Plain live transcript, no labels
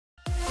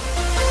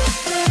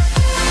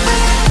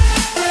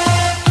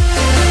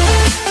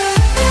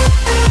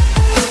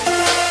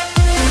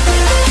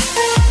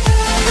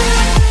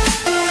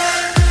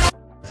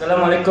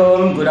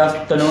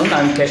afternoon.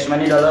 I'm Cash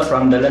Money Dollar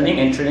from the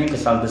Learning and Training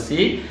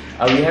Consultancy.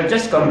 We have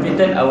just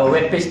completed our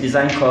webpage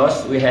design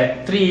course. We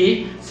have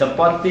 3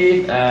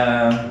 supportive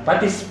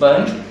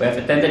participants who have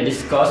attended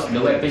this course, the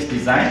webpage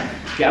design.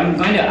 Okay, I'm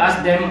going to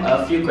ask them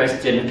a few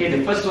questions. Okay,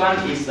 the first one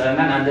is none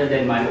other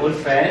than my old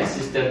friend,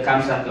 Sister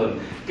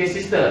Kamsaton. Okay,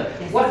 sister,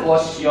 what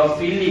was your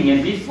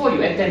feeling before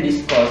you attend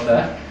this course?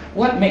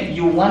 What made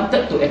you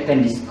wanted to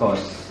attend this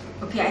course?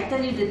 Okay, I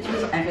tell you the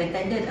truth, I've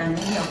attended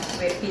many of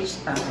webpage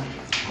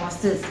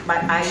courses,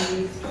 but I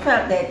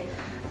felt that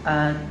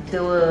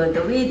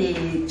the way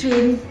they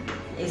train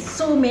is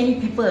so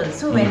many people.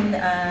 So when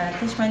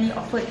Cash Money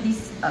offered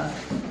these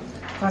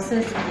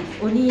courses, it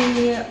only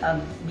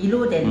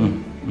below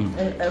than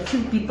a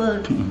few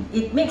people.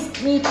 It makes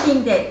me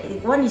think that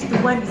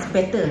 1:1 is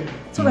better.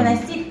 So when I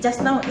see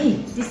just now,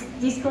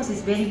 this course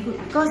is very good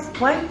because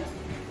why?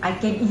 I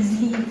can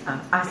easily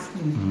ask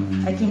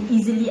him. I can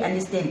easily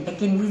understand. I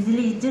can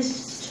easily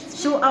just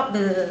show out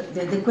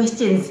the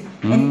questions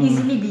and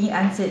easily being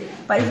answered.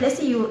 But if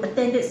let's say you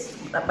attended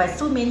by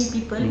so many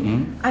people,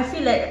 I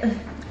feel like,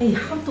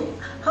 how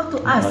to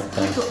ask.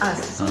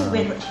 So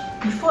when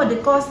before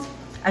the course,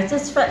 I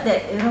just felt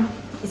that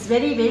it's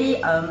very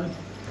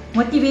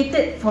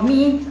motivated for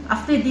me.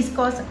 After this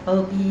course,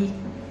 I'll be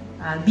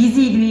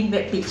busy doing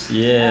webpage.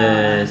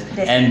 Yes,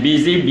 and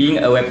busy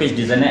being a webpage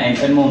designer and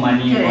earn more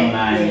money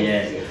online.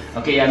 Yes.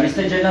 Okay,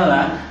 Mr. Joynal,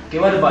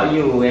 okay, what about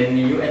you? When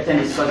you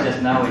attend this course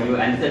just now, when you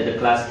entered the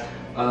class,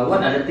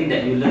 what are the things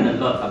that you learned a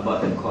lot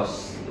about the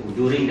course?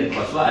 During the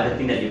course, what are the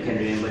things that you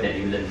can remember that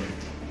you learned?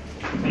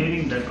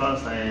 During the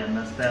course, I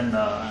understand.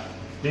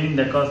 During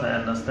the course,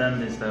 I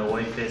understand is the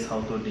webpage, how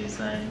to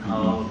design,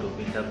 how to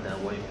build up the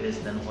webpage,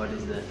 then what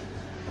is the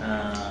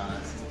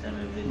system,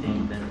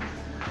 everything. Then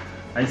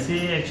I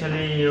see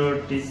actually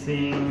your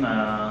teaching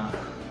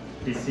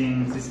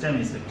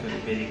system is actually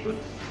very good.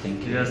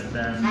 Thank you. Because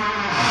then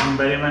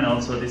environment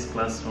also, this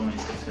classroom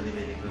is actually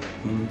very good.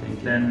 Thank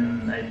you.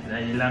 Then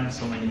I learned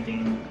so many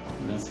things.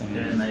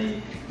 Then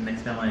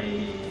next time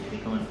I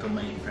recommend to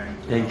my friend.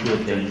 Thank you.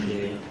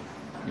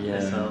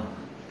 Yeah. So,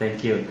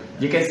 thank you.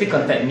 You can still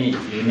contact me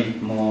if you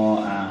need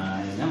more,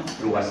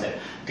 through WhatsApp.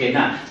 Okay,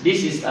 now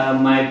this is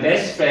my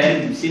best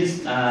friend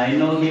since I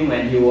know him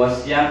when he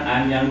was young.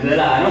 I'm younger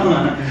lah.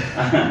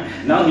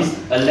 Now he's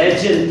a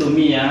legend to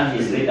me. I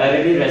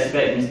really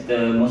respect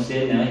Mr.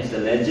 Mohsain. He's a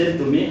legend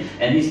to me,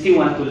 and he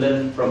still want to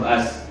learn from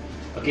us.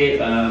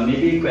 Okay,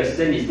 maybe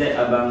question is that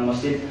Abang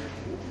Mohsain,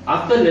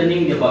 after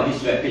learning about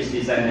this webpage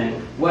design,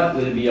 what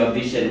will be your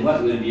vision? What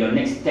will be your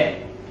next step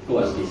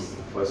towards this?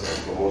 First and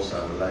foremost,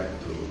 I would like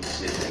to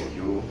say thank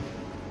you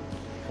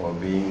for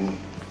being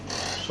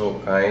so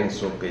kind,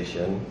 so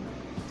patient.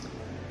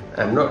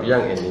 I'm not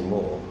young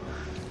anymore.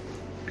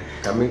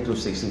 Coming to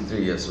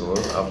 63 years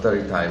old, after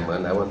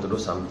retirement, I want to do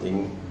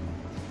something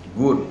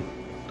good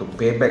to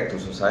pay back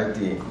to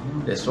society.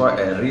 That's why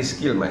I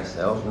reskill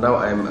myself. Now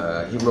I'm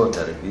a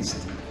hypnotherapist.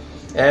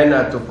 And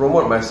to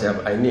promote myself,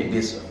 I need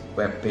this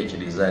webpage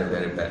design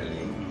very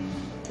badly.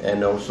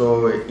 And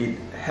also it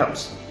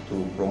helps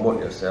to promote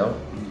yourself,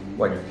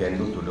 what you can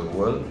do to the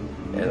world.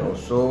 And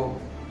also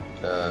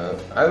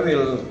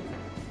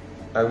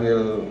I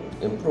will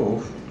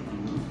improve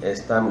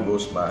as time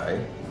goes by,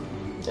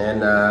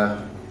 and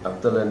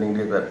after learning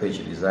this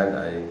webpage design,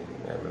 I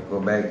will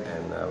go back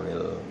and I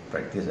will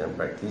practice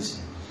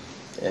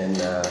and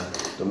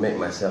to make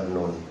myself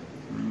known.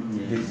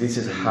 This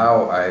is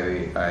how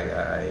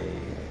I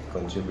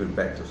contribute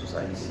back to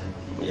society.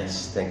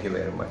 Yes, thank you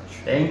very much.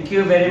 Thank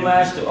you very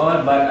much to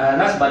all. But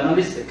last but not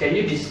least, can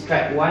you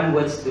describe one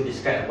words to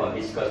describe about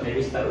this course?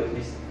 Maybe start with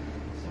Miss.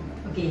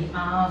 Okay,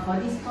 for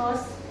this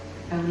course,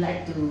 I would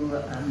like to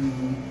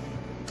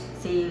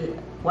say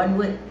one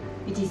word,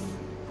 which is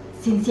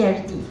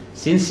sincerity.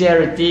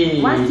 Sincerity.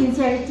 One,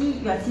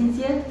 sincerity. You are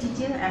sincere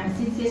teacher. I'm a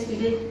sincere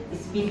student.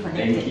 It's been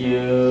connected. Thank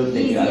you.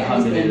 Thank you.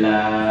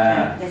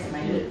 Alhamdulillah. That's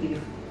my word to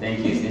you. Thank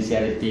you.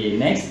 Sincerity.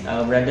 Next,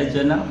 our brother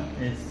Joynal.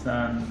 it's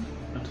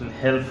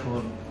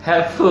helpful.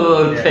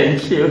 Helpful. Yeah.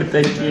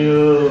 Thank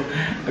you.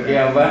 Okay,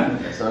 Abang.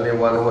 There's only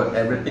one word.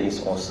 Everything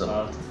is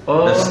awesome.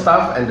 Oh. The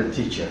staff and the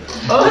teacher.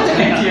 Oh,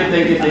 thank you,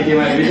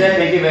 my brother.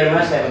 Thank you very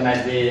much. Have a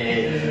nice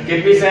day.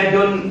 Okay, please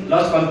don't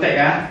lose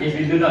contact. If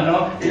you do not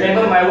know,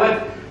 remember my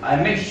word. I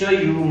make sure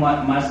you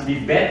must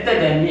be better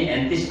than me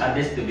and teach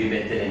others to be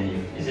better than you.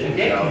 Is it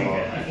okay?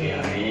 Okay.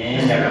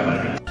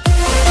 Amin.